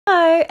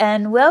Hello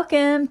and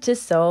welcome to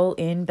Soul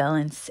in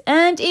Balance,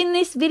 and in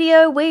this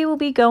video we will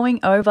be going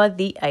over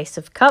the Ace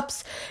of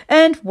Cups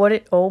and what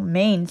it all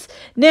means.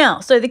 Now,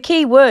 so the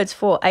key words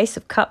for Ace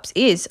of Cups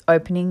is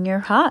opening your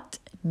heart,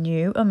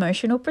 new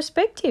emotional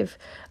perspective,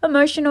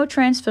 emotional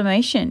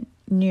transformation,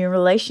 new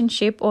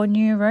relationship or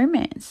new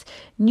romance,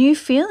 new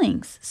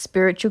feelings,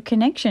 spiritual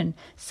connection,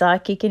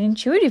 psychic and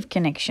intuitive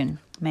connection.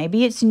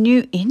 Maybe it's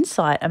new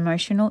insight,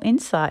 emotional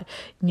insight,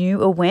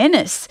 new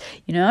awareness.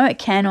 It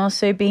can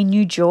also be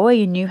new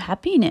joy and new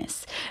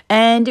happiness.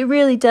 And it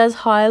really does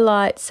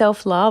highlight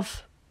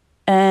self-love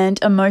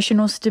and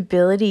emotional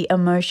stability,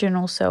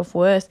 emotional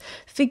self-worth,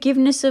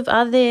 forgiveness of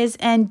others,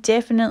 and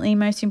definitely,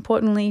 most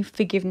importantly,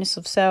 forgiveness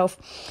of self.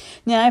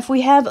 Now, if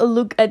we have a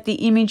look at the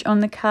image on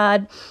the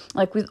card,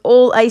 like with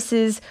all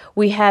aces,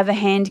 we have a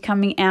hand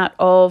coming out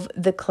of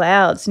the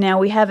clouds. Now,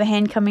 we have a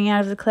hand coming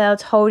out of the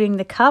clouds holding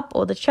the cup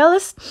or the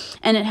chalice,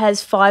 and it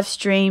has 5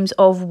 streams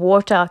of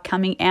water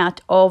coming out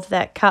of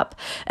that cup,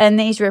 and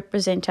these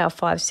represent our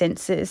 5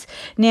 senses.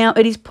 Now,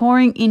 it is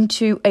pouring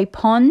into a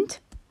pond.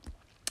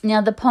 Now,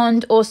 the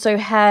pond also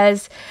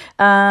has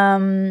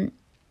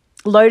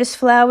lotus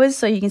flowers,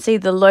 so you can see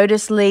the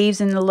lotus leaves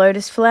and the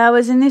lotus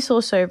flowers, and this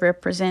also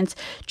represents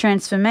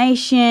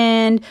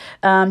transformation,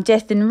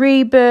 death and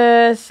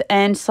rebirth,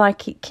 and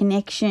psychic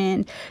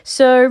connection.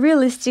 So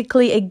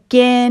realistically,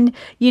 again,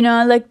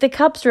 like the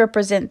cups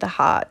represent the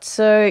heart.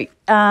 So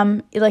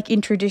like in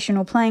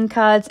traditional playing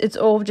cards, it's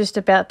all just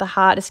about the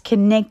heart. It's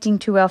connecting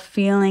to our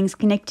feelings,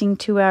 connecting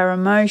to our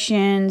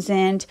emotions,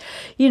 and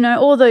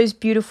all those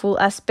beautiful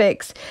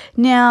aspects.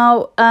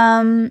 Now,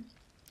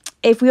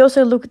 if we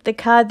also look at the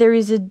card, there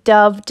is a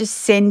dove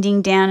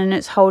descending down and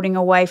it's holding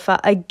a wafer.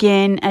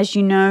 Again, as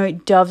you know,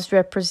 doves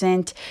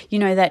represent,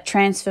 that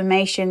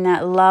transformation,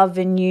 that love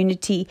and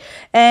unity.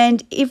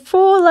 And if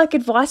for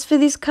advice for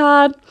this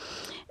card,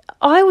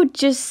 I would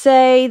just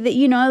say that,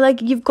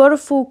 you've got a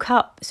full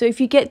cup. So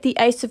if you get the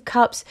Ace of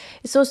Cups,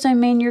 it's also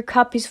mean your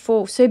cup is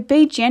full. So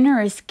be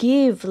generous,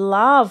 give,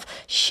 love,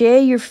 share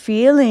your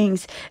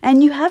feelings,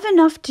 and you have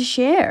enough to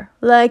share.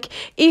 Like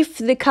if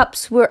the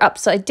cups were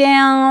upside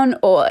down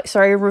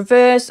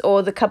reverse,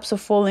 or the cups are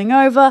falling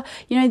over,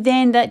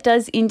 then that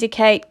does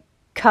indicate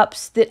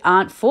cups that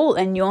aren't full,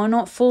 and you're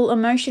not full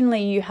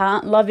emotionally, you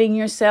aren't loving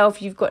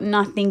yourself, you've got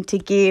nothing to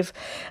give.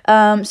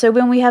 So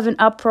when we have an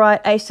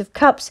upright Ace of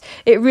Cups,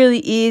 it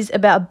really is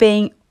about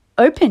being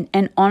open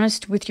and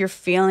honest with your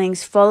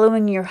feelings,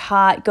 following your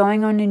heart,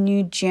 going on a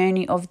new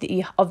journey of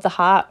the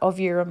heart, of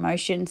your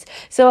emotions.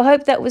 So I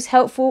hope that was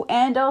helpful,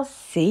 and I'll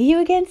see you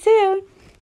again soon.